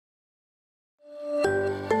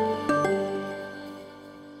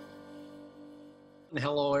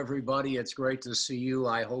Hello, everybody. It's great to see you.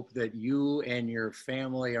 I hope that you and your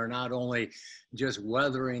family are not only just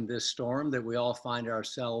weathering this storm that we all find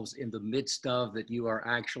ourselves in the midst of, that you are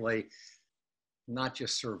actually not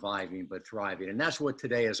just surviving, but thriving. And that's what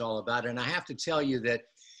today is all about. And I have to tell you that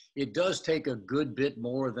it does take a good bit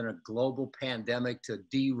more than a global pandemic to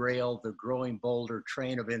derail the Growing Bolder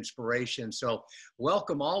train of inspiration. So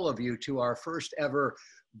welcome all of you to our first ever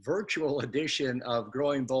virtual edition of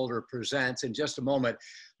Growing Bolder Presents. In just a moment,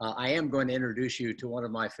 I am going to introduce you to one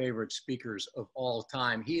of my favorite speakers of all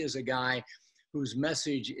time. He is a guy whose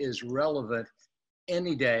message is relevant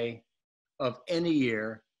any day of any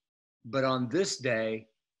year, but on this day,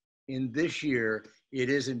 in this year, it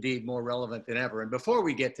is indeed more relevant than ever. And before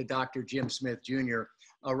we get to Dr. Jim Smith Jr.,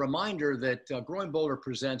 a reminder that Growing Bolder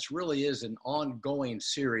Presents really is an ongoing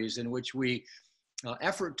series in which we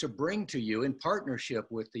effort to bring to you, in partnership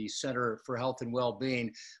with the Center for Health and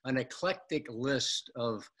Well-Being, an eclectic list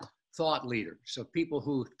of thought leaders, of people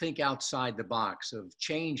who think outside the box, of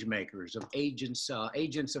change makers, of agents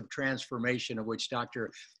of transformation, of which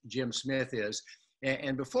Dr. Jim Smith is.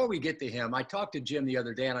 And before we get to him, I talked to Jim the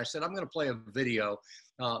other day and I said, I'm going to play a video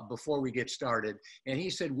before we get started. And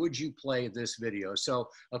he said, would you play this video? So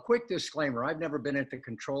a quick disclaimer, I've never been at the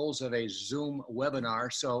controls of a Zoom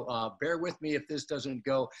webinar, so bear with me if this doesn't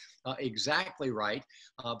go exactly right.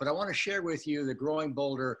 But I want to share with you the Growing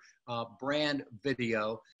Bolder brand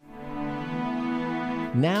video.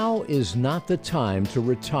 Now is not the time to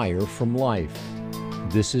retire from life.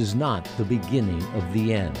 This is not the beginning of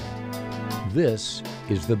the end. This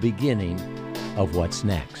is the beginning of what's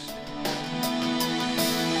next.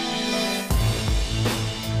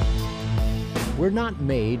 We're not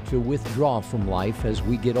made to withdraw from life as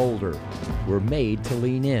we get older. We're made to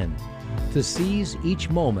lean in, to seize each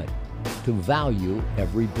moment, to value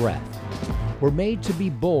every breath. We're made to be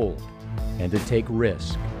bold and to take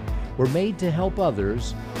risk. We're made to help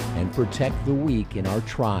others and protect the weak in our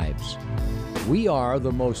tribes. We are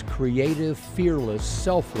the most creative, fearless,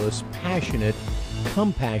 selfless, passionate,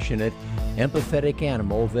 compassionate, empathetic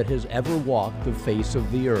animal that has ever walked the face of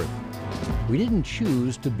the earth. We didn't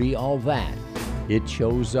choose to be all that. It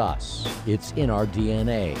chose us. It's in our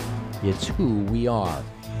DNA. It's who we are.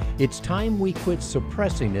 It's time we quit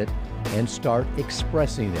suppressing it and start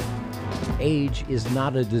expressing it. Age is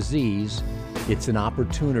not a disease. It's an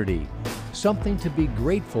opportunity, something to be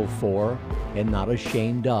grateful for and not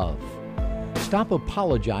ashamed of. Stop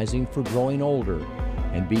apologizing for growing older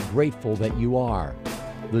and be grateful that you are.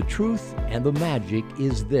 The truth and the magic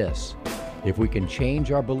is this: if we can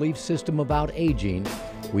change our belief system about aging,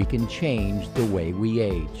 we can change the way we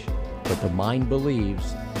age. But the mind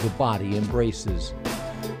believes, the body embraces.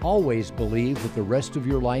 Always believe that the rest of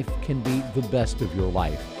your life can be the best of your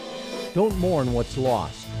life. Don't mourn what's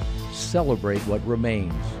lost. Celebrate what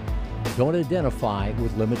remains. Don't identify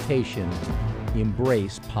with limitation.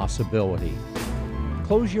 Embrace possibility.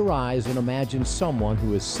 Close your eyes and imagine someone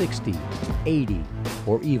who is 60, 80,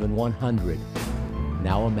 or even 100.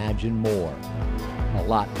 Now imagine more, a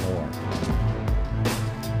lot more.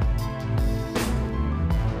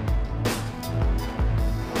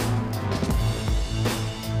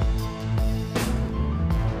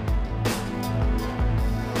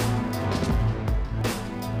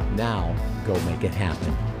 Now go make it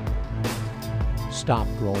happen. Stop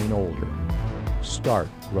growing older. Start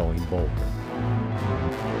growing bolder.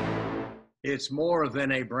 It's more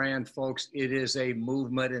than a brand, folks. It is a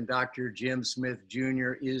movement, and Dr. Jim Smith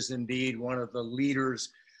Jr. is indeed one of the leaders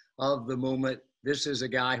of the movement. This is a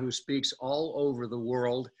guy who speaks all over the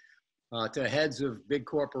world, to heads of big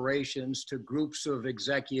corporations, to groups of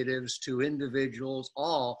executives, to individuals,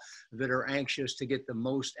 all that are anxious to get the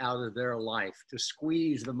most out of their life, to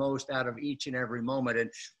squeeze the most out of each and every moment. And,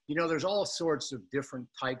 you know, there's all sorts of different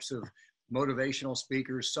types of motivational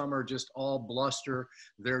speakers. Some are just all bluster.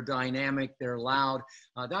 They're dynamic. They're loud.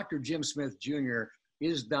 Dr. Jim Smith Jr.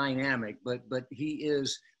 is dynamic, but he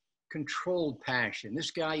is controlled passion.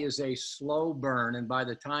 This guy is a slow burn, and by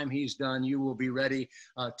the time he's done, you will be ready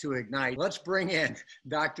to ignite. Let's bring in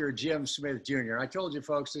Dr. Jim Smith Jr. I told you,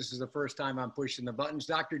 folks, this is the first time I'm pushing the buttons.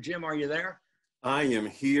 Dr. Jim, are you there? I am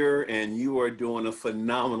here, and you are doing a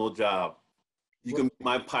phenomenal job. You can be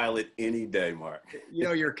my pilot any day, Mark. You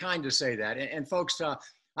know, you're kind to say that. And folks,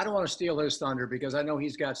 I don't want to steal his thunder because I know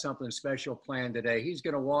he's got something special planned today. He's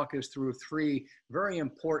going to walk us through 3 very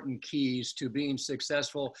important keys to being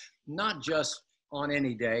successful, not just on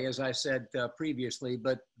any day, as I said previously,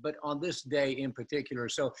 but on this day in particular.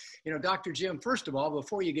 So, you know, Dr. Jim, first of all,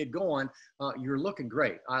 before you get going, you're looking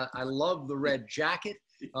great. I love the red jacket.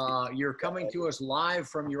 You're coming to us live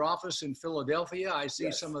from your office in Philadelphia. I see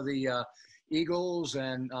some of the Eagles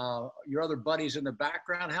and your other buddies in the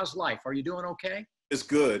background. How's life? Are you doing okay? It's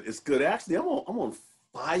good. It's good. Actually, I'm on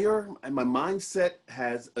fire, and my mindset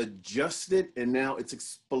has adjusted, and now it's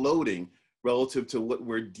exploding relative to what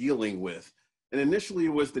we're dealing with. And initially,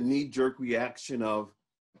 it was the knee-jerk reaction of,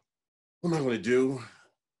 what am I going to do?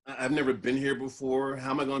 I've never been here before.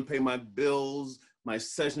 How am I going to pay my bills? My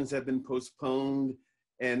sessions have been postponed.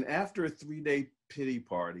 And after a 3-day pity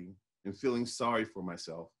party and feeling sorry for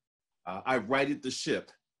myself, I righted the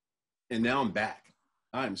ship, and now I'm back.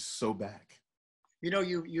 I'm so back. You know,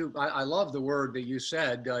 I love the word that you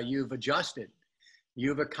said. You've adjusted,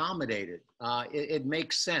 you've accommodated. It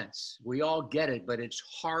makes sense. We all get it, but it's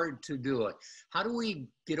hard to do it. How do we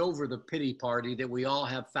get over the pity party that we all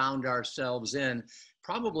have found ourselves in,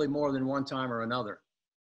 probably more than one time or another?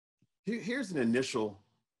 Here's an initial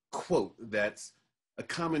quote that's a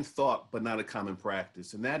common thought, but not a common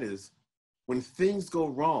practice. And that is, when things go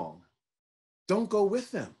wrong, don't go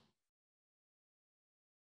with them.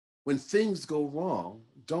 When things go wrong,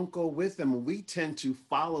 don't go with them. We tend to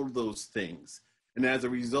follow those things. And as a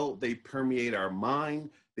result, they permeate our mind,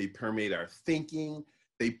 they permeate our thinking,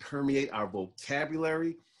 they permeate our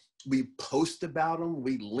vocabulary. We post about them,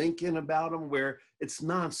 we link in about them, where it's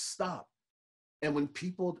nonstop. And when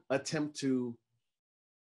people attempt to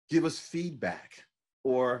give us feedback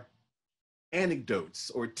or anecdotes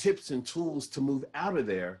or tips and tools to move out of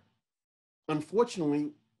there,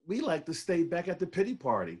 unfortunately, we like to stay back at the pity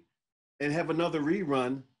party and have another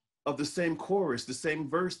rerun of the same chorus, the same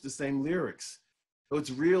verse, the same lyrics. So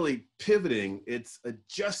it's really pivoting, it's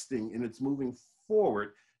adjusting, and it's moving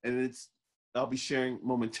forward. And it's, I'll be sharing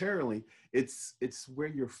momentarily, it's where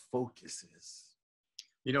your focus is.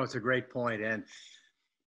 You know, it's a great point. And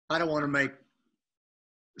I don't want to make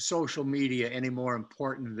social media any more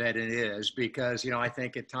important than it is, because, you know, I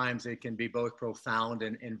think at times it can be both profound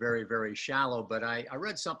and very, very shallow. But I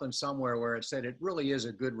read something somewhere where it said it really is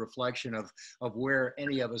a good reflection of where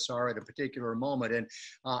any of us are at a particular moment. And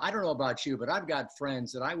I don't know about you, but I've got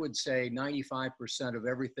friends that I would say 95% of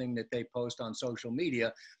everything that they post on social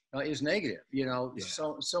media is negative. You know, Yeah.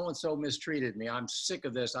 So-and-so mistreated me. I'm sick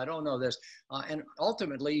of this. I don't know this. And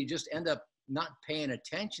ultimately, you just end up not paying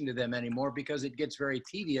attention to them anymore because it gets very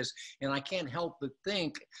tedious. And I can't help but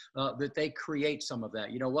think that they create some of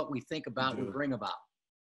that. You know, what we think about, we bring about.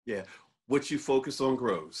 Yeah, what you focus on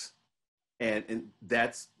grows. And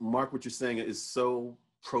that's, Mark, what you're saying is so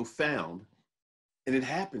profound. And it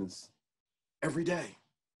happens every day.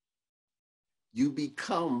 You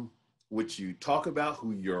become what you talk about,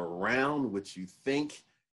 who you're around, what you think,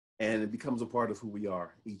 and it becomes a part of who we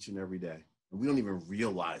are each and every day. And we don't even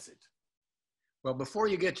realize it. Well, before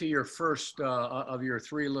you get to your first of your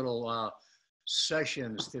three little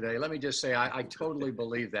sessions today, let me just say I totally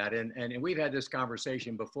believe that. And we've had this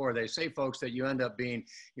conversation before. They say, folks, that you end up being,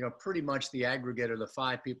 you know, pretty much the aggregate of the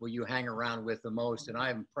 5 people you hang around with the most. And I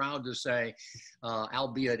am proud to say,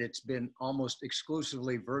 albeit it's been almost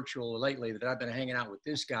exclusively virtual lately, that I've been hanging out with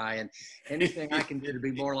this guy. And anything I can do to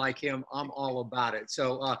be more like him, I'm all about it.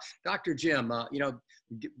 So, Dr. Jim, you know,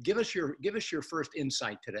 give us your first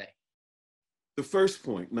insight today. The first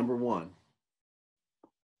point, number 1,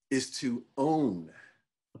 is to own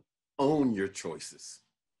your choices,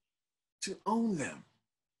 to own them.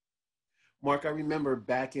 Mark, I remember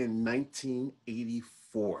back in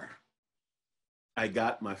 1984, I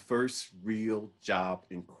got my first real job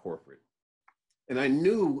in corporate. And I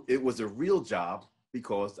knew it was a real job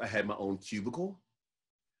because I had my own cubicle.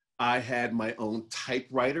 I had my own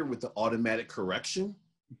typewriter with the automatic correction.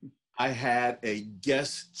 I had a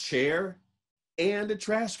guest chair and a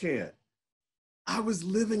trash can. I was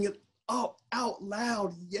living it out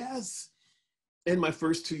loud, yes. In my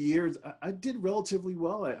first 2 years, I did relatively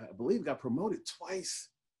well. I believe got promoted twice.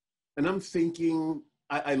 And I'm thinking,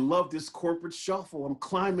 I love this corporate shuffle. I'm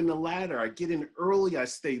climbing the ladder. I get in early, I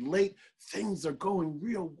stay late. Things are going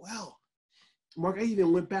real well. Mark, I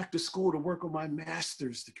even went back to school to work on my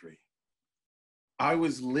master's degree. I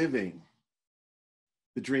was living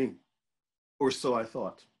the dream, or so I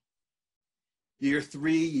thought. Year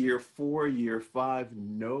 3, year 4, year 5,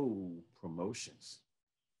 no promotions.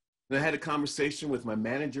 And I had a conversation with my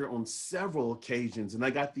manager on several occasions, and I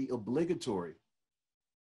got the obligatory,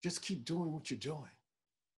 just keep doing what you're doing.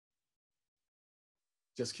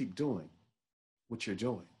 Just keep doing what you're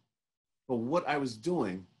doing. But what I was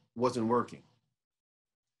doing wasn't working.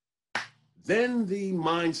 Then the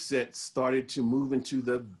mindset started to move into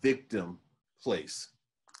the victim place.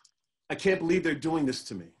 I can't believe they're doing this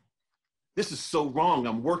to me. This is so wrong.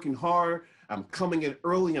 I'm working hard. I'm coming in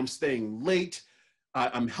early. I'm staying late.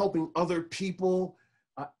 I'm helping other people.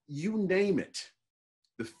 You name it.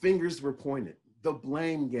 The fingers were pointed, the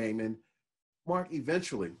blame game. And Mark,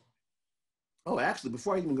 eventually, oh, actually,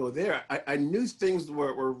 before I even go there, I knew things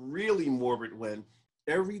were really morbid when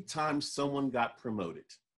every time someone got promoted,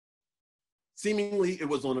 seemingly it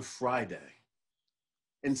was on a Friday,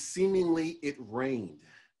 and seemingly it rained.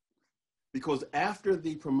 Because after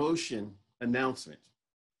the promotion announcement,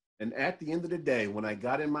 and at the end of the day, when I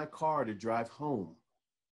got in my car to drive home,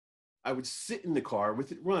 I would sit in the car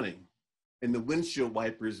with it running, and the windshield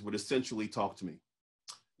wipers would essentially talk to me.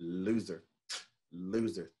 Loser,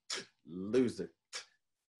 loser, loser.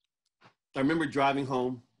 I remember driving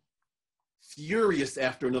home, furious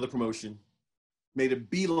after another promotion, made a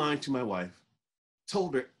beeline to my wife,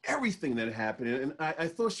 told her everything that had happened, and I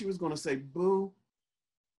thought she was going to say, boo,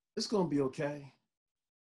 it's going to be okay.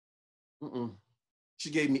 She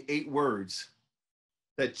gave me 8 words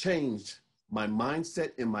that changed my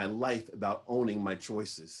mindset in my life about owning my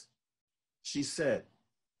choices. She said,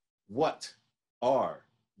 what are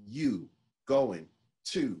you going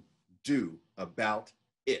to do about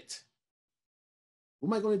it? What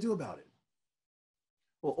am I going to do about it?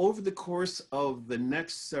 Well, over the course of the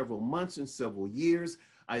next several months and several years,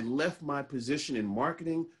 I left my position in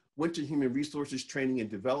marketing, went to human resources training and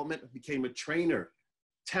development, became a trainer,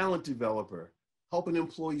 talent developer, helping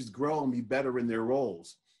employees grow and be better in their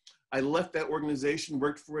roles. I left that organization,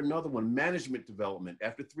 worked for another one, management development.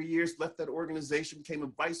 After 3 years, left that organization, became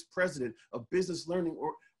a vice president of business learning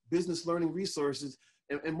resources.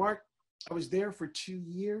 And Mark, I was there for 2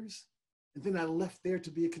 years, and then I left there to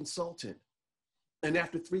be a consultant. And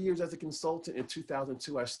after 3 years as a consultant in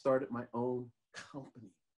 2002, I started my own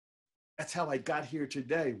company. That's how I got here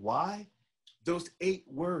today. Why? Those 8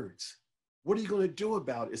 words. What are you going to do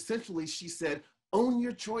about it? Essentially, she said, own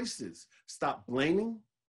your choices. Stop blaming.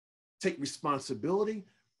 Take responsibility.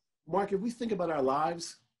 Mark, if we think about our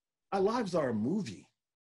lives are a movie,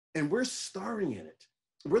 and we're starring in it.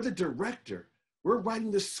 We're the director. We're writing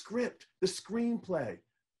the script, the screenplay.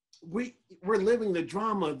 We're living the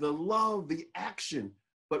drama, the love, the action,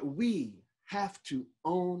 but we have to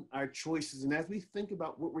own our choices. And as we think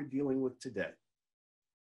about what we're dealing with today,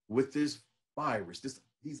 with this virus,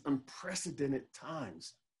 these unprecedented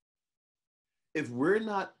times, if we're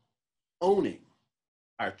not owning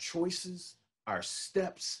our choices, our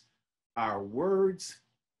steps, our words,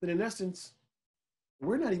 then in essence,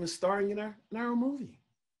 we're not even starring in our own movie.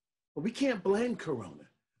 But we can't blame Corona.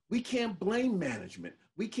 We can't blame management.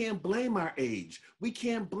 We can't blame our age. We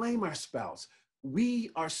can't blame our spouse.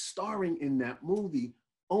 We are starring in that movie,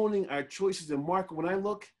 owning our choices. And Mark, when I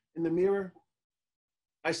look in the mirror,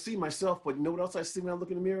 I see myself, but you know what else I see when I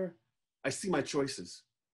look in the mirror? I see my choices.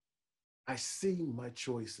 I see my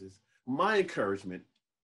choices. My encouragement,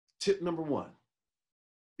 tip number 1,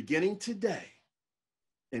 beginning today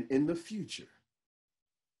and in the future,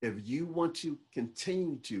 if you want to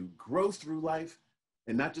continue to grow through life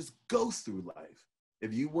and not just go through life,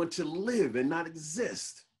 if you want to live and not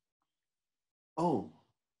exist, own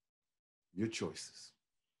your choices.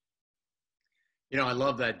 You know, I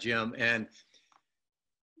love that, Jim. And,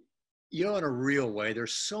 you know, in a real way,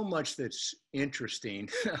 there's so much that's interesting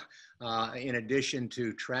in addition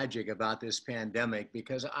to tragic about this pandemic,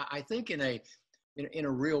 because I think in a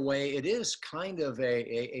real way, it is kind of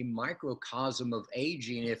a microcosm of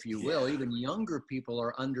aging, if you will. Yeah. Even younger people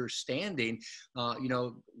are understanding, you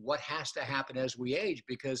know, what has to happen as we age,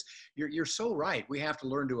 because you're so right. We have to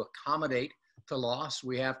learn to accommodate to loss.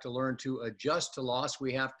 We have to learn to adjust to loss.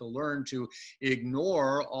 We have to learn to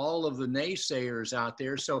ignore all of the naysayers out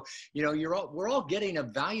there. So, you know, we're all getting a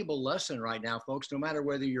valuable lesson right now, folks, no matter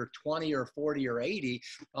whether you're 20 or 40 or 80,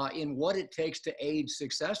 in what it takes to age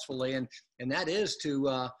successfully. And that is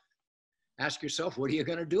to ask yourself, what are you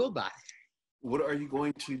going to do about it? What are you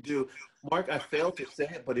going to do? Mark, I failed to say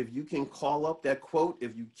it, but if you can call up that quote,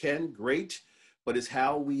 if you can, great. But it's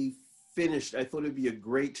how we finished. I thought it'd be a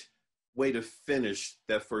great way to finish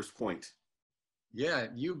that first point. Yeah,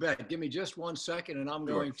 you bet. Give me just 1 second and I'm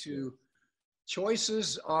going to.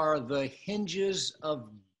 Choices Are the Hinges of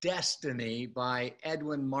Destiny by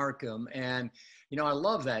Edwin Markham. And, you know, I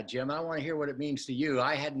love that, Jim. I want to hear what it means to you.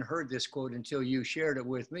 I hadn't heard this quote until you shared it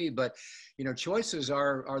with me, but, you know, choices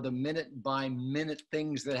are the minute by minute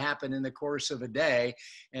things that happen in the course of a day.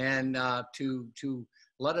 And to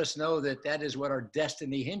let us know that is what our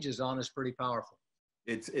destiny hinges on is pretty powerful.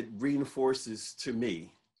 It reinforces to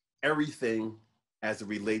me everything as it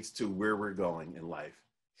relates to where we're going in life.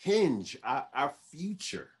 Hinge, our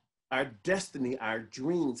future, our destiny, our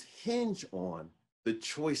dreams hinge on the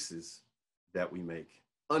choices that we make.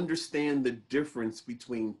 Understand the difference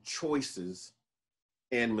between choices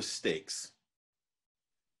and mistakes.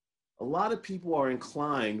 A lot of people are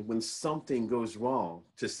inclined when something goes wrong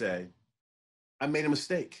to say, I made a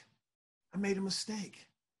mistake. I made a mistake.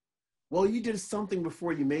 Well, you did something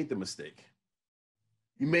before you made the mistake.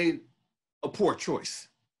 You made a poor choice.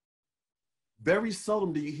 Very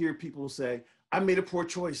seldom do you hear people say, I made a poor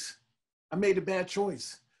choice. I made a bad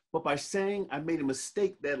choice. But by saying I made a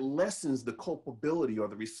mistake, that lessens the culpability or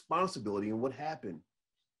the responsibility in what happened.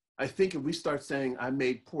 I think if we start saying I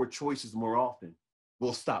made poor choices more often,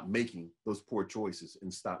 we'll stop making those poor choices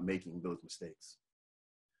and stop making those mistakes.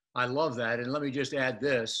 I love that. And let me just add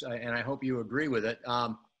this, and I hope you agree with it.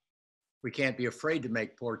 We can't be afraid to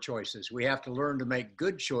make poor choices. We have to learn to make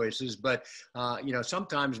good choices, but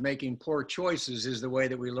sometimes making poor choices is the way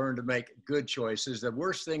that we learn to make good choices. The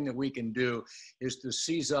worst thing that we can do is to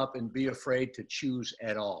seize up and be afraid to choose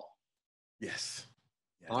at all. Yes.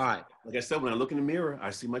 All right. Like I said, when I look in the mirror, I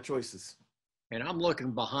see my choices. And I'm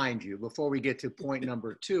looking behind you before we get to point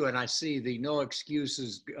number 2, and I see the No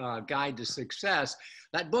Excuses Guide to Success.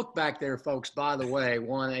 That book back there, folks, by the way,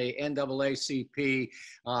 won a NAACP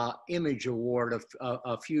Image Award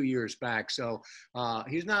a few years back. So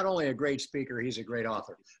he's not only a great speaker, he's a great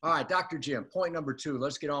author. All right, Dr. Jim, point number 2.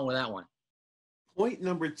 Let's get on with that one. Point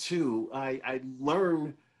number 2, I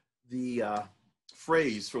learned the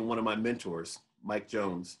phrase from one of my mentors, Mike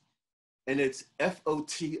Jones, and it's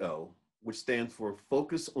FOTO, which stands for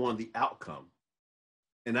focus on the outcome.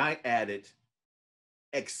 And I added,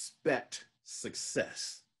 expect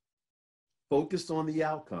success. Focus on the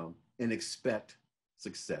outcome and expect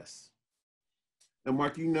success. Now,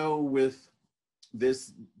 Mark, with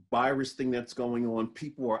this virus thing that's going on,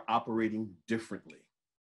 people are operating differently.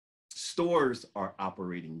 Stores are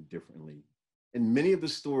operating differently. And many of the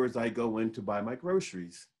stores I go in to buy my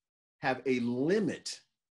groceries have a limit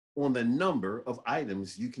on the number of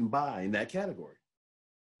items you can buy in that category.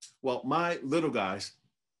 Well, my little guy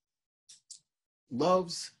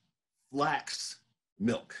loves flax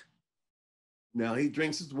milk. Now, he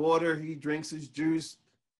drinks his water, he drinks his juice,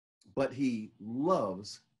 but he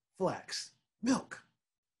loves flax milk.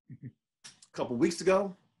 A couple weeks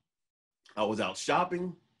ago, I was out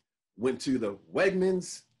shopping, went to the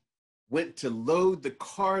Wegmans, went to load the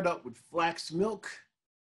cart up with flax milk,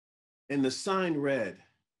 and the sign read,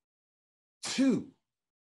 2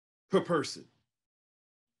 per person.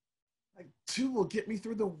 Like, 2 will get me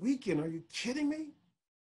through the weekend. Are you kidding me?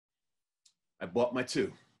 I bought my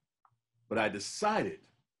 2, but I decided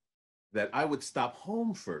that I would stop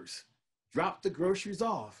home first, drop the groceries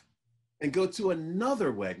off, and go to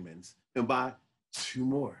another Wegmans and buy 2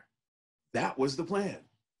 more. That was the plan.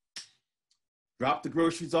 Dropped the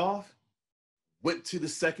groceries off, went to the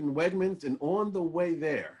second Wegmans, and on the way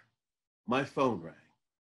there, my phone rang.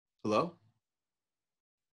 Hello?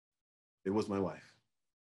 It was my wife.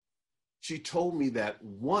 She told me that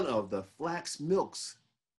one of the flax milks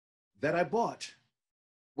that I bought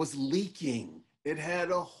was leaking. It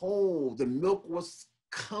had a hole. The milk was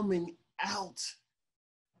coming out.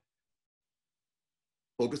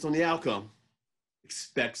 Focus on the outcome.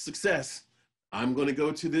 Expect success. I'm going to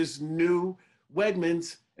go to this new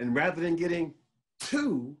Wegmans, and rather than getting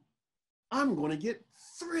 2, I'm going to get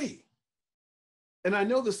 3. And I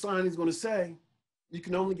know the sign is going to say, you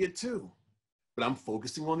can only get 2, but I'm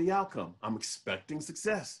focusing on the outcome. I'm expecting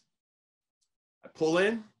success. I pull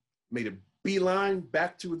in, made a beeline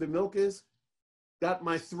back to where the milk is, got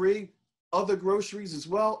my 3 other groceries as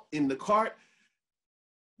well in the cart,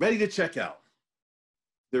 ready to check out.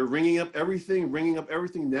 They're ringing up everything.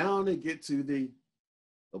 Now they get to the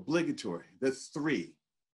obligatory, the 3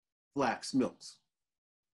 flax milks.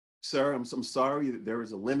 Sir, I'm sorry that there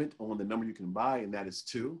is a limit on the number you can buy, and that is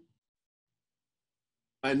 2.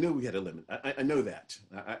 I knew we had a limit. I know that.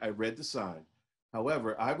 I read the sign.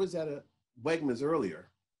 However, I was at a Wegmans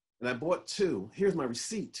earlier, and I bought 2. Here's my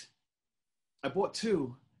receipt. I bought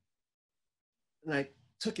 2, and I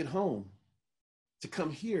took it home to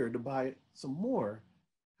come here to buy some more.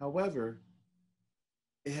 However,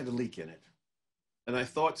 it had a leak in it. And I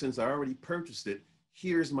thought, since I already purchased it,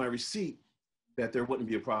 here's my receipt, that there wouldn't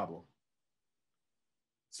be a problem.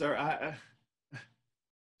 Sir,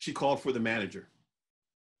 she called for the manager.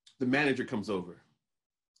 The manager comes over.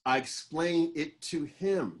 I explain it to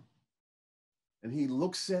him. And he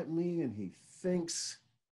looks at me and he thinks,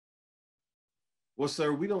 well,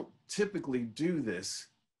 sir, we don't typically do this,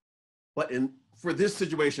 but for this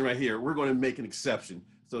situation right here, we're going to make an exception.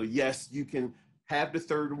 So yes, you can have the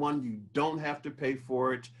 3rd one. You don't have to pay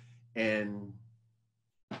for it. And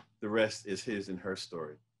the rest is his and her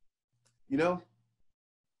story.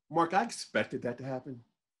 Mark, I expected that to happen.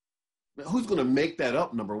 Now, who's going to make that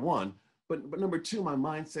up, number 1? But number 2, my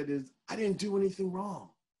mindset is, I didn't do anything wrong.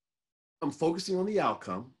 I'm focusing on the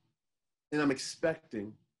outcome, and I'm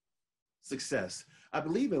expecting success. I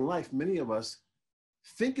believe in life, many of us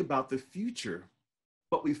think about the future,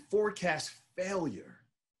 but we forecast failure.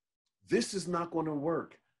 This is not going to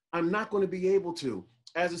work. I'm not going to be able to.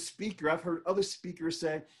 As a speaker, I've heard other speakers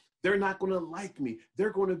say, they're not going to like me.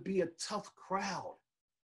 They're going to be a tough crowd.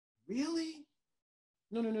 Really?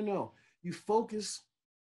 No, no, no, no. You focus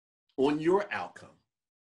on your outcome.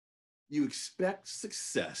 You expect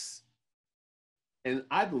success. And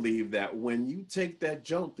I believe that when you take that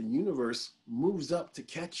jump, the universe moves up to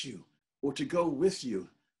catch you or to go with you.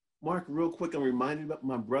 Mark, real quick, I'm reminded about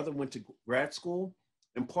my brother went to grad school,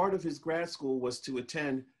 and part of his grad school was to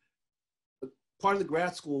attend, part of the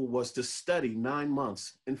grad school was to study 9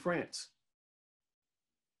 months in France.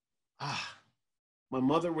 My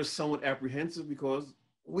mother was somewhat apprehensive because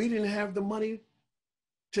we didn't have the money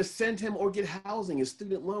to send him or get housing. His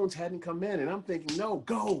student loans hadn't come in. And I'm thinking, no,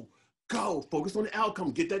 go, focus on the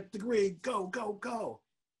outcome, get that degree, go, go, go.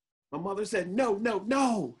 My mother said, no, no,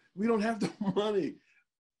 no, we don't have the money.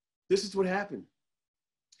 This is what happened.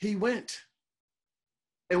 He went.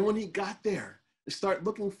 And when he got there, to start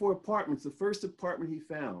looking for apartments, the first apartment he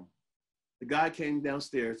found, the guy came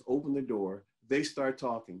downstairs, opened the door, they start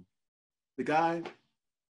talking. The guy,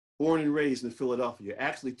 born and raised in Philadelphia,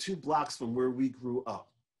 actually 2 blocks from where we grew up.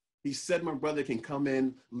 He said my brother can come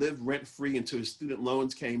in, live rent-free until his student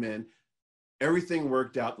loans came in. Everything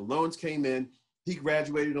worked out. The loans came in. He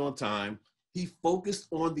graduated on time. He focused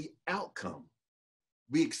on the outcome.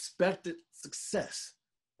 We expected success.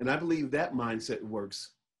 And I believe that mindset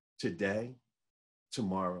works today,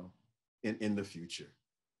 tomorrow, and in the future.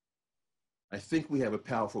 I think we have a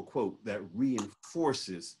powerful quote that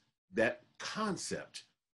reinforces that concept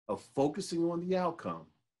of focusing on the outcome,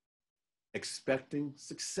 expecting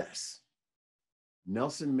success.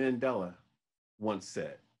 Nelson Mandela once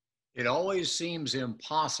said, "It always seems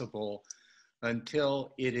impossible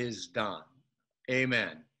until it is done."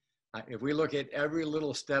 Amen. If we look at every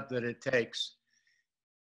little step that it takes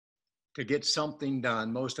to get something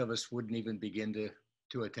done, most of us wouldn't even begin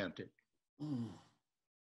to attempt it.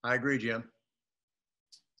 I agree, Jim.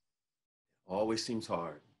 Always seems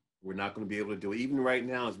hard. We're not going to be able to do it. Even right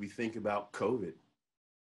now, as we think about COVID,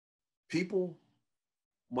 people,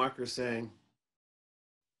 Mark, are saying,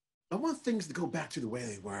 I want things to go back to the way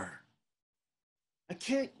they were. I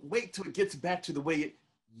can't wait till it gets back to the way it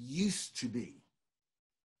used to be.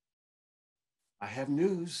 I have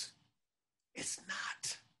news. It's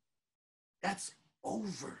not. That's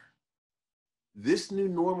over. This new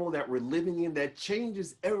normal that we're living in that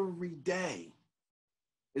changes every day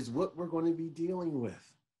is what we're going to be dealing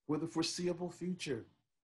with for the foreseeable future.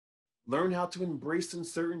 Learn how to embrace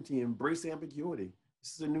uncertainty, embrace ambiguity.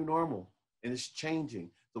 This is a new normal and it's changing.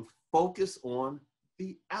 So focus on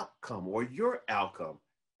the outcome or your outcome.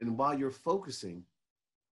 And while you're focusing,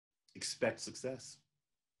 expect success.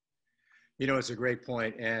 You know, it's a great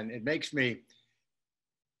point, and it makes me,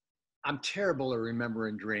 I'm terrible at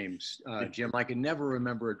remembering dreams, Jim. I can never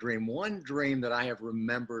remember a dream. One dream that I have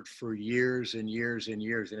remembered for years and years and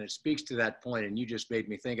years, and it speaks to that point, and you just made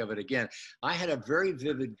me think of it again. I had a very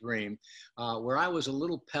vivid dream where I was a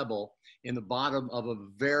little pebble in the bottom of a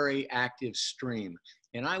very active stream.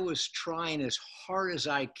 And I was trying as hard as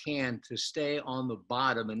I can to stay on the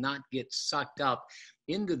bottom and not get sucked up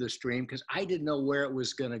into the stream because I didn't know where it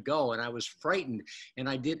was going to go. And I was frightened. And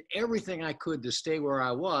I did everything I could to stay where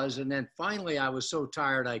I was. And then finally, I was so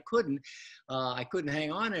tired I couldn't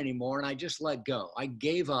hang on anymore. And I just let go. I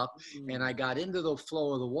gave up and I got into the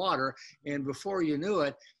flow of the water. And before you knew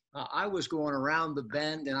it, I was going around the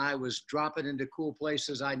bend and I was dropping into cool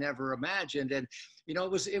places I never imagined. And, you know,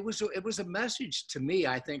 it was a message to me,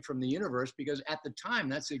 I think, from the universe, because at the time,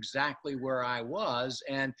 that's exactly where I was.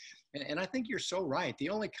 And I think you're so right. The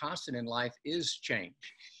only constant in life is change.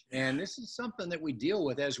 And this is something that we deal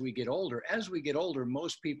with as we get older. As we get older,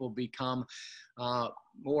 most people become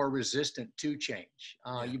more resistant to change.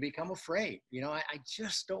 You become afraid. You know, I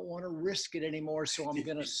just don't want to risk it anymore, so I'm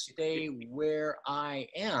going to stay where I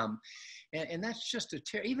am. And that's just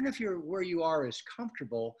even if you're where you are is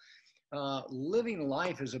comfortable, living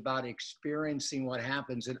life is about experiencing what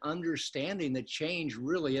happens and understanding that change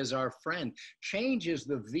really is our friend. Change is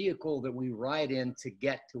the vehicle that we ride in to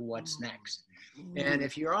get to what's next. And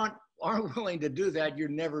if you aren't willing to do that, you're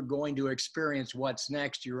never going to experience what's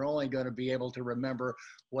next. You're only going to be able to remember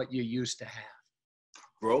what you used to have.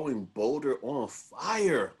 Growing bolder on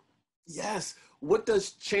fire. Yes. What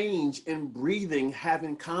does change and breathing have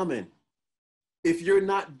in common? If you're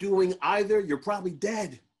not doing either, you're probably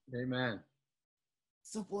dead. Amen.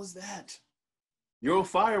 Simple as that. You're on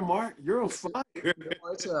fire, Mark. You're on fire. We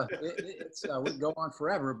go on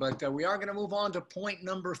forever, but we are going to move on to point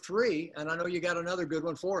number 3. And I know you got another good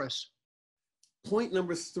one for us. Point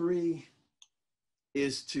number 3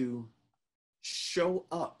 is to show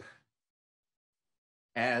up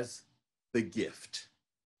as the gift.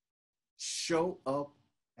 Show up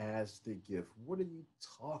as the gift. What are you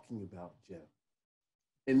talking about, Jeff?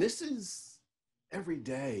 And this is every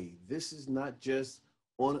day. This is not just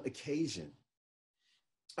on occasion.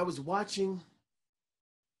 I was watching,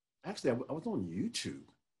 actually, I was on YouTube,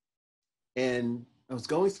 and I was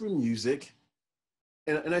going through music,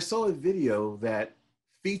 and I saw a video that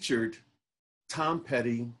featured Tom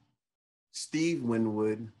Petty, Steve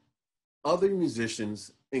Winwood, other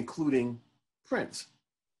musicians, including Prince.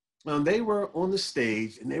 They were on the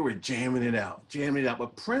stage and they were jamming it out,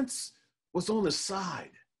 but Prince was on the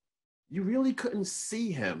side. You really couldn't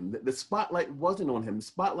see him. The spotlight wasn't on him. The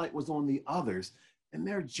spotlight was on the others, and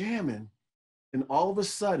they're jamming. And all of a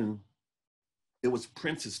sudden, it was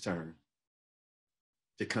Prince's turn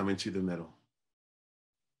to come into the middle.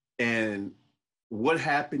 And what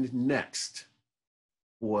happened next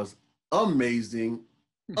was amazing,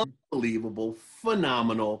 unbelievable,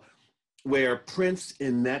 phenomenal, where Prince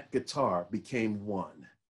and that guitar became one.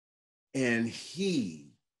 And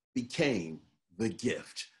he became the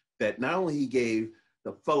gift that not only he gave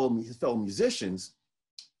his fellow musicians,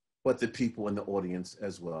 but the people in the audience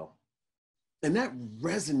as well. And that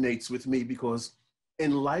resonates with me because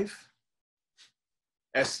in life,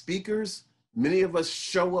 as speakers, many of us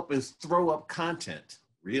show up and throw up content.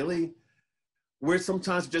 Really? We're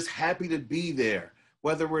sometimes just happy to be there.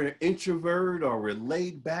 Whether we're an introvert or we're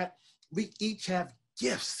laid back, we each have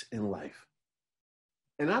gifts in life.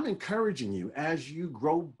 And I'm encouraging you as you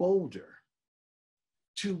grow bolder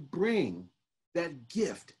to bring that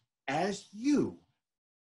gift as you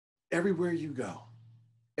everywhere you go.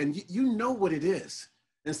 And you know what it is.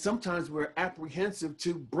 And sometimes we're apprehensive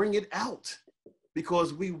to bring it out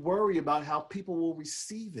because we worry about how people will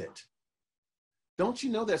receive it. Don't you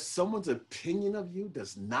know that someone's opinion of you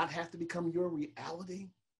does not have to become your reality?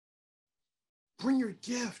 Bring your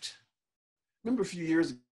gift. Remember a few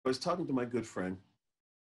years ago, I was talking to my good friend,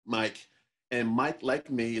 Mike, and Mike,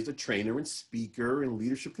 like me, is a trainer and speaker and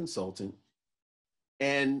leadership consultant.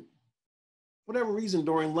 And for whatever reason,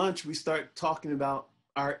 during lunch, we start talking about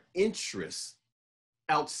our interests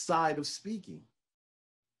outside of speaking.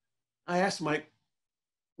 I asked Mike,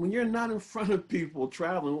 when you're not in front of people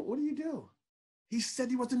traveling, what do you do? He said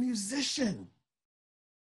he was a musician.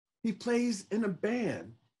 He plays in a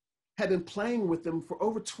band, had been playing with them for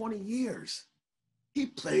over 20 years. He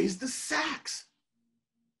plays the sax.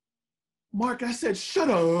 Mark, I said, shut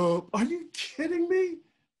up. Are you kidding me?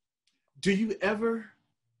 Do you ever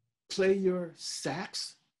play your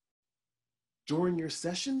sax during your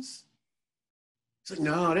sessions? He's like,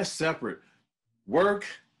 no, that's separate. Work,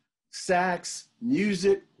 sax,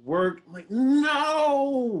 music, work. I'm like,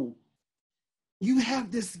 no. You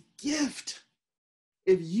have this gift.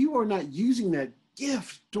 If you are not using that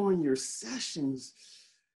gift during your sessions,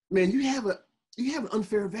 man, you have an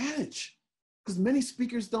unfair advantage because many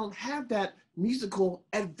speakers don't have that musical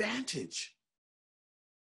advantage.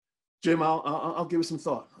 Jim, I'll give it some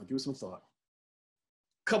thought. A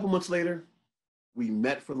couple months later, we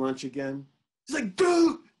met for lunch again. He's like,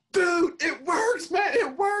 dude, it works, man,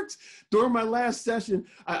 it works. During my last session,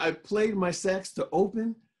 I played my sax to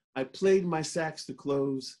open. I played my sax to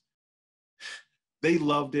close. They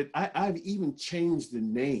loved it. I've even changed the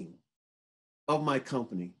name of my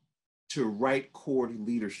company to Right Chord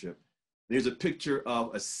Leadership. There's a picture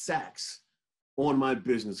of a sax on my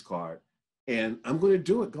business card, and I'm going to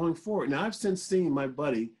do it going forward. Now, I've since seen my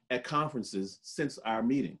buddy at conferences since our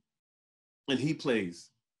meeting, and he plays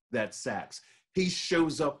that sax. He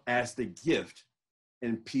shows up as the gift,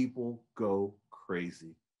 and people go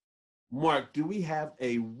crazy. Mark, do we have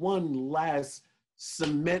one last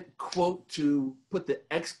cement quote to put the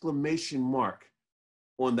exclamation mark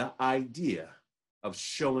on the idea of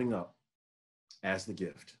showing up as the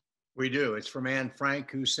gift? We do. It's from Anne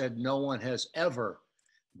Frank, who said, no one has ever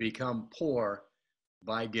become poor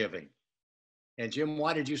by giving. And Jim,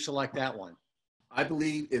 why did you select that one? I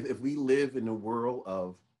believe if we live in a world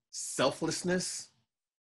of selflessness,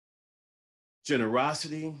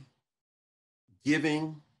 generosity,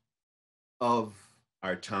 giving of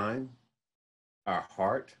our time, our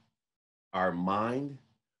heart, our mind,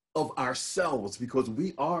 of ourselves, because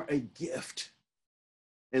we are a gift,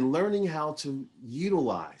 and learning how to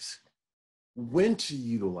utilize, when to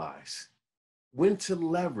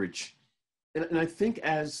leverage. And I think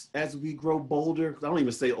as we grow bolder, I don't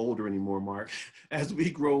even say older anymore, Mark, as we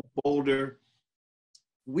grow bolder,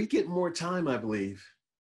 we get more time, I believe,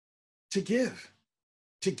 to give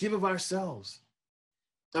of ourselves.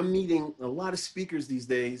 I'm meeting a lot of speakers these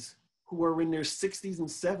days who are in their 60s and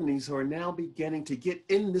 70s who are now beginning to get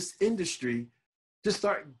in this industry to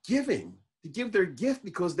start giving, to give their gift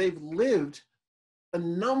because they've lived a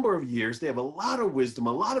number of years. They have a lot of wisdom,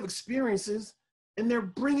 a lot of experiences, and they're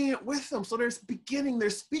bringing it with them. So they're beginning their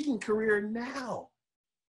speaking career now.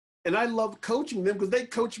 And I love coaching them because they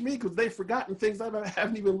coach me because they've forgotten things I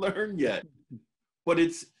haven't even learned yet. But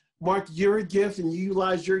it's, Marc, you're a gift, and you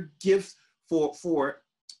utilize your gift for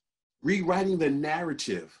rewriting the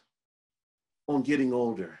narrative on getting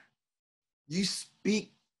older. You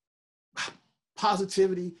speak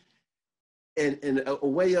positivity and a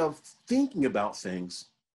way of thinking about things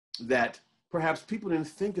that perhaps people didn't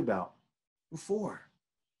think about before.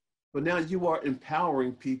 But now you are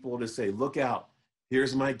empowering people to say, look out,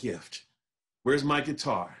 here's my gift. Where's my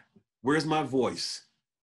guitar? Where's my voice?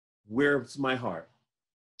 Where's my heart?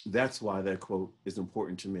 That's why that quote is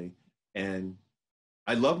important to me. And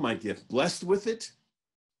I love my gift, blessed with it,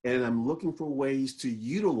 and I'm looking for ways to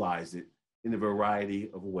utilize it in a variety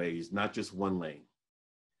of ways, not just one lane.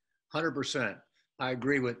 100%. I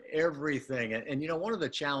agree with everything. And you know, one of the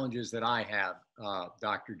challenges that I have,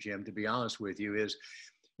 Dr. Jim, to be honest with you, is,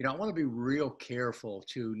 you know, I want to be real careful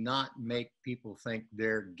to not make people think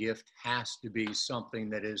their gift has to be something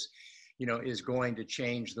that is, you know, is going to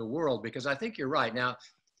change the world, because I think you're right. Now,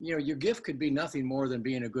 you know, your gift could be nothing more than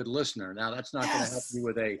being a good listener. Now, that's not going to help you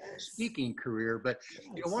with a speaking career, but,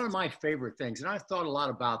 you know, one of my favorite things, and I've thought a lot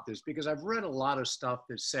about this because I've read a lot of stuff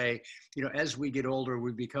that say, you know, as we get older,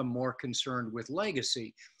 we become more concerned with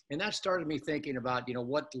legacy. And that started me thinking about, you know,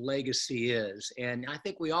 what legacy is. And I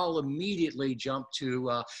think we all immediately jump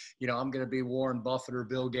to, you know, I'm going to be Warren Buffett or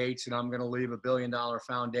Bill Gates, and I'm going to leave $1 billion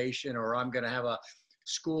foundation, or I'm going to have a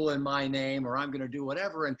school in my name, or I'm going to do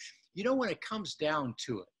whatever. And, you know, when it comes down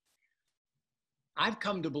to it, I've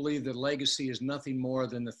come to believe that legacy is nothing more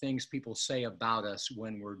than the things people say about us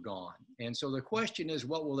when we're gone. And so the question is,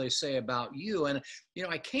 what will they say about you? And, you know,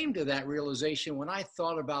 I came to that realization when I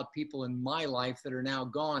thought about people in my life that are now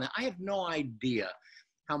gone. I have no idea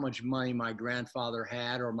how much money my grandfather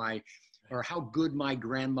had, or how good my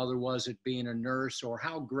grandmother was at being a nurse, or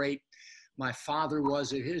how great my father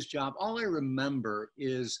was at his job. All I remember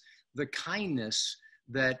is the kindness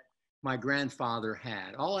that my grandfather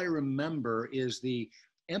had. All I remember is the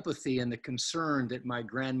empathy and the concern that my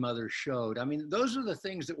grandmother showed. I mean, those are the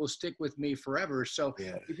things that will stick with me forever. So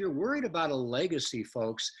if you're worried about a legacy,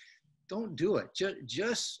 folks, don't do it.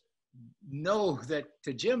 Just know that,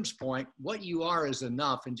 to Jim's point, what you are is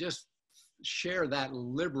enough, and just share that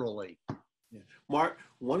liberally. Yeah. Marc,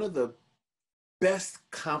 one of the best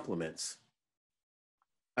compliments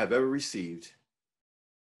I've ever received,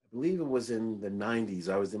 I believe it was in the 90s.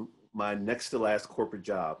 I was in my next to last corporate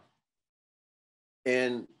job.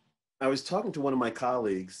 And I was talking to one of my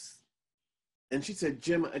colleagues, and she said,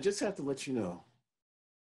 Jim, I just have to let you know,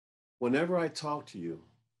 whenever I talk to you,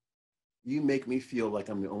 you make me feel like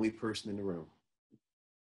I'm the only person in the room.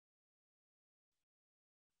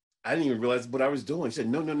 I didn't even realize what I was doing. She said,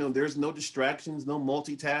 no, there's no distractions, no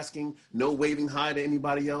multitasking, no waving hi to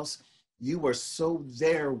anybody else. You are so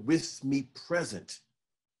there with me, present.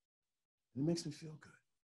 It makes me feel good.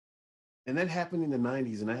 And that happened in the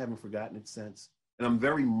 90s, and I haven't forgotten it since. And I'm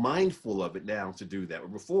very mindful of it now to do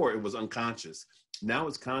that. Before, it was unconscious. Now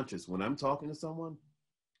it's conscious. When I'm talking to someone,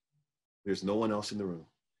 there's no one else in the room.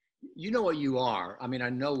 You know what you are. I mean,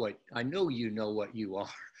 I know you know what you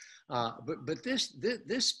are. But this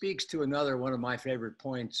speaks to another one of my favorite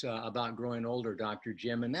points about growing older, Dr.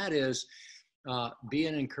 Jim, and that is be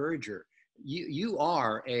an encourager. You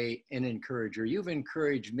are an encourager. You've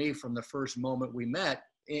encouraged me from the first moment we met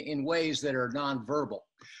in ways that are nonverbal,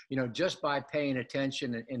 you know, just by paying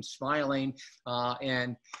attention and smiling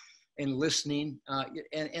and listening.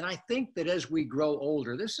 And I think that as we grow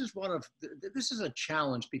older, this is a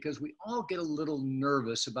challenge, because we all get a little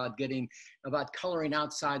nervous about coloring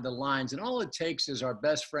outside the lines. And all it takes is our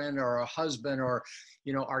best friend or our husband or,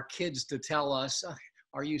 you know, our kids to tell us,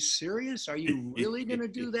 are you serious? Are you really going to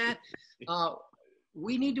do that?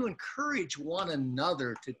 We need to encourage one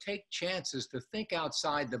another to take chances, to think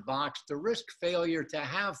outside the box, to risk failure, to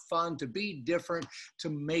have fun, to be different, to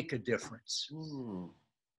make a difference.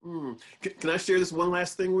 Can I share this one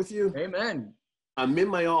last thing with you? Amen. I'm in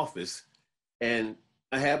my office, and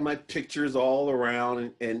I have my pictures all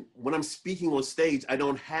around. And when I'm speaking on stage, I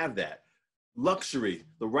don't have that luxury.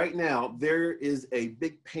 But right now, there is a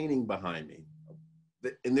big painting behind me.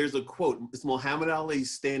 And there's a quote. It's Muhammad Ali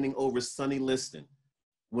standing over Sonny Liston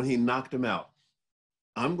when he knocked him out.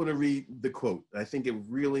 I'm going to read the quote. I think it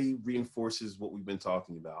really reinforces what we've been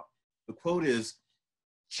talking about. The quote is,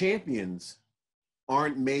 champions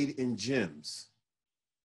aren't made in gyms.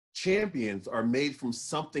 Champions are made from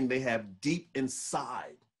something they have deep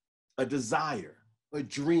inside, a desire, a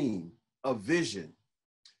dream, a vision.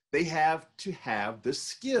 They have to have the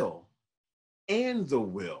skill and the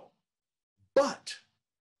will, but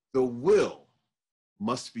the will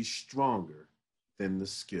must be stronger than the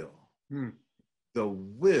skill. The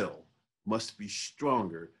will must be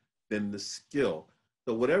stronger than the skill.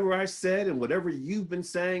 So whatever I said and whatever you've been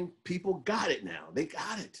saying, people got it now. They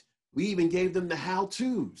got it. We even gave them the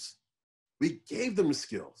how-tos. We gave them the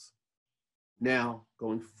skills. Now,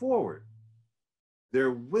 going forward,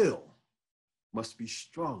 their will must be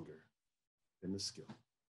stronger than the skill.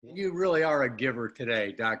 You really are a giver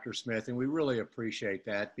today, Dr. Smith, and we really appreciate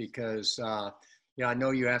that because I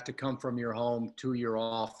know you have to come from your home to your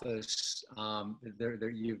office.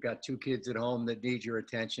 You've got 2 kids at home that need your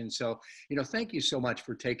attention. So, thank you so much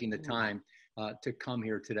for taking the time to come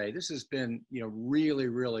here today. This has been, really,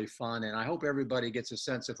 really fun. And I hope everybody gets a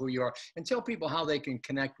sense of who you are, and tell people how they can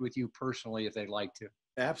connect with you personally if they'd like to.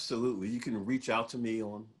 Absolutely. You can reach out to me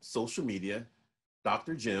on social media,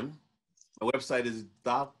 Dr. Jim. My website is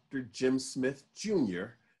Dr. Jim Smith Jr.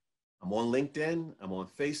 I'm on LinkedIn, I'm on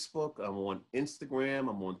Facebook, I'm on Instagram,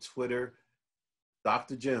 I'm on Twitter.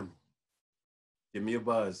 Dr. Jim, give me a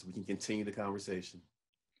buzz. We can continue the conversation.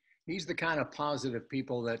 He's the kind of positive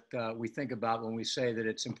people that we think about when we say that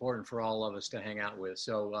it's important for all of us to hang out with.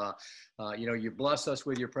 So, you bless us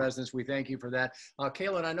with your presence. We thank you for that.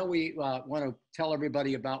 Kaylin, I know we want to tell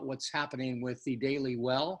everybody about what's happening with the Daily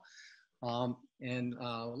Well.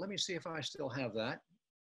 Let me see if I still have that.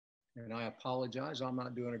 And I apologize, I'm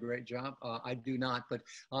not doing a great job. I do not, but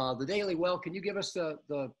the Daily Well, can you give us the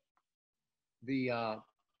Yeah,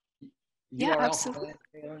 URL? absolutely.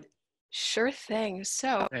 Sure thing.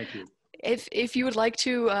 So Thank you. if you would like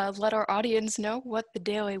to let our audience know what the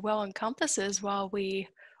Daily Well encompasses while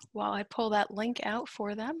I pull that link out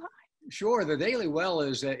for them. Sure. The Daily Well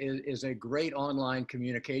is a great online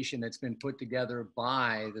communication that's been put together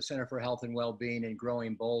by the Center for Health and Wellbeing in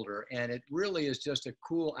Growing Boulder. And it really is just a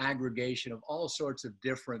cool aggregation of all sorts of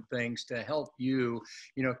different things to help you,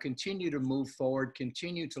 continue to move forward,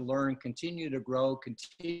 continue to learn, continue to grow,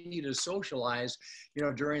 continue to socialize,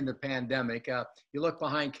 during the pandemic. You look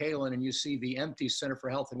behind Kaylin and you see the empty Center for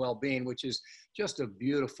Health and Wellbeing, which is just a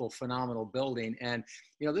beautiful, phenomenal building. And,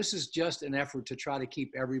 this is just an effort to try to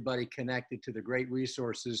keep everybody connected to the great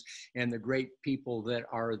resources and the great people that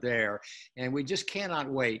are there. And we just cannot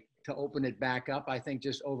wait to open it back up. I think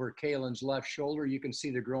just over Kaylin's left shoulder, you can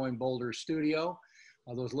see the Growing Boulder studio.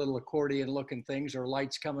 Those little accordion looking things are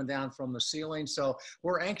lights coming down from the ceiling. So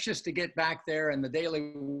we're anxious to get back there, and the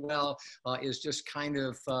Daily Well is just kind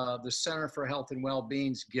of the Center for Health and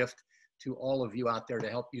Wellbeing's gift to all of you out there to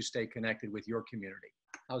help you stay connected with your community.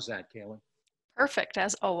 How's that, Kaylin? Perfect,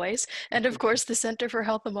 as always. And of course, the Center for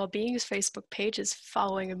Health and Wellbeing's Facebook page is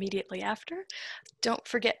following immediately after. Don't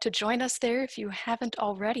forget to join us there if you haven't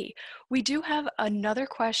already. We do have another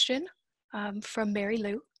question from Mary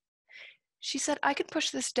Lou. She said, I could push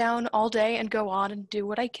this down all day and go on and do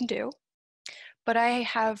what I can do, but I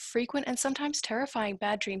have frequent and sometimes terrifying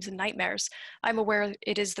bad dreams and nightmares. I'm aware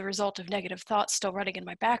it is the result of negative thoughts still running in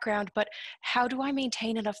my background, but how do I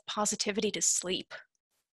maintain enough positivity to sleep?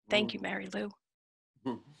 Thank you, Mary Lou.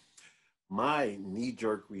 My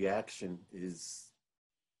knee-jerk reaction is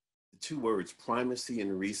the 2 words, primacy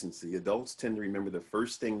and recency. Adults tend to remember the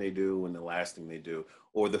first thing they do and the last thing they do,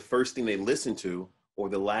 or the first thing they listen to, or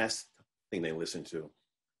the last thing they listen to.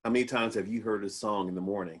 How many times have you heard a song in the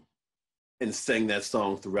morning and sang that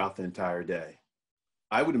song throughout the entire day?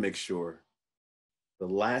 I would make sure the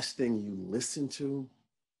last thing you listen to,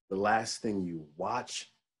 the last thing you watch,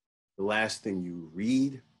 the last thing you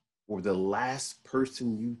read, or the last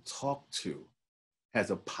person you talk to has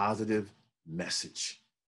a positive message.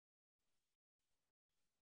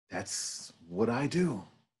 That's what I do.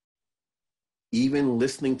 Even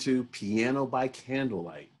listening to Piano by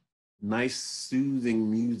Candlelight, nice soothing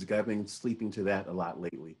music. I've been sleeping to that a lot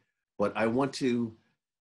lately. But I want to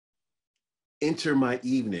enter my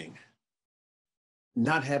evening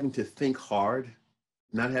not having to think hard,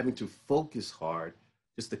 not having to focus hard,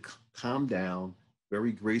 just to calm down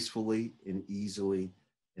very gracefully and easily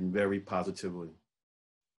and very positively.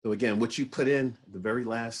 So again, what you put in the very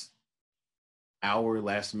last hour,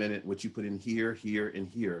 last minute, what you put in here, here, and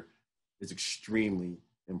here is extremely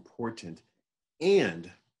important. And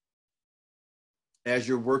as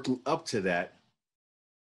you're working up to that,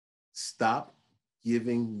 stop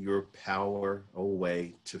giving your power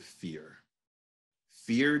away to fear.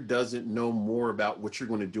 Fear doesn't know more about what you're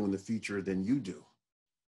going to do in the future than you do.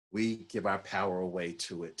 We give our power away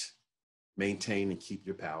to it. Maintain and keep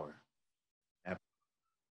your power.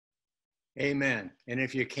 Amen. And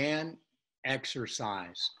if you can,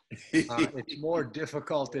 exercise. It's more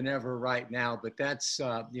difficult than ever right now, but that's,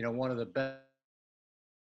 one of the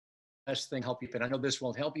best thing help you. And I know this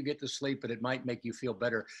won't help you get to sleep, but it might make you feel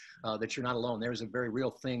better that you're not alone. There's a very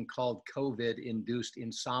real thing called COVID-induced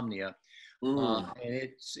insomnia. And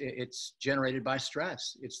it's generated by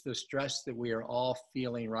stress. It's the stress that we are all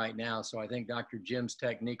feeling right now. So I think Dr. Jim's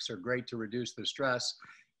techniques are great to reduce the stress,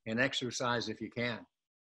 and exercise if you can.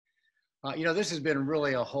 This has been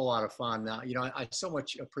really a whole lot of fun. I so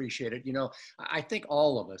much appreciate it. I think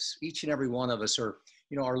all of us, each and every one of us are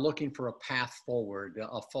looking for a path forward,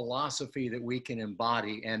 a philosophy that we can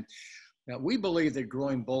embody. And we believe that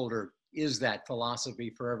Growing Bolder is that philosophy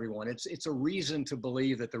for everyone. It's a reason to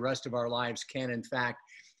believe that the rest of our lives can, in fact,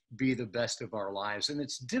 be the best of our lives. And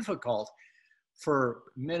it's difficult for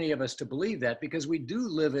many of us to believe that, because we do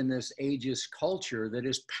live in this ageist culture that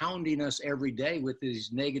is pounding us every day with these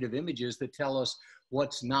negative images that tell us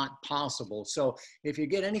what's not possible. So if you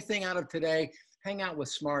get anything out of today, hang out with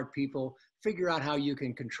smart people, figure out how you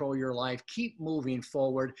can control your life, keep moving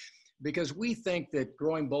forward, because we think that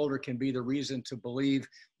Growing Bolder can be the reason to believe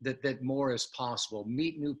that more is possible.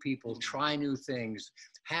 Meet new people, try new things,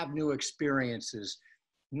 have new experiences,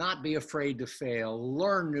 not be afraid to fail,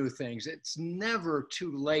 learn new things. It's never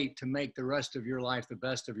too late to make the rest of your life the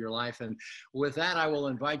best of your life. And with that, I will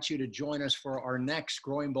invite you to join us for our next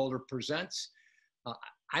Growing Bolder Presents.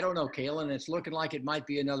 I don't know, Kaylin, it's looking like it might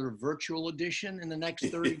be another virtual edition in the next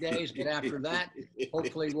 30 days. But after that,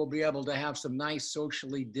 hopefully we'll be able to have some nice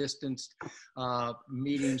socially distanced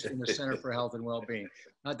meetings in the Center for Health and Wellbeing.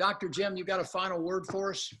 Dr. Jim, you got a final word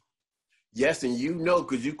for us? Yes, and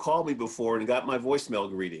because you called me before and got my voicemail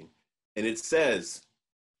reading, and it says,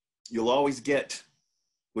 you'll always get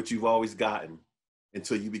what you've always gotten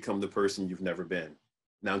until you become the person you've never been.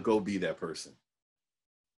 Now go be that person.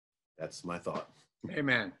 That's my thought.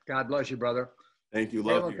 Amen. God bless you, brother. Thank you.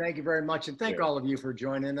 Love you. Thank you very much. And thank all of you for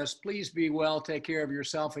joining us. Please be well, take care of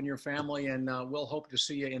yourself and your family, and we'll hope to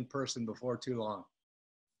see you in person before too long.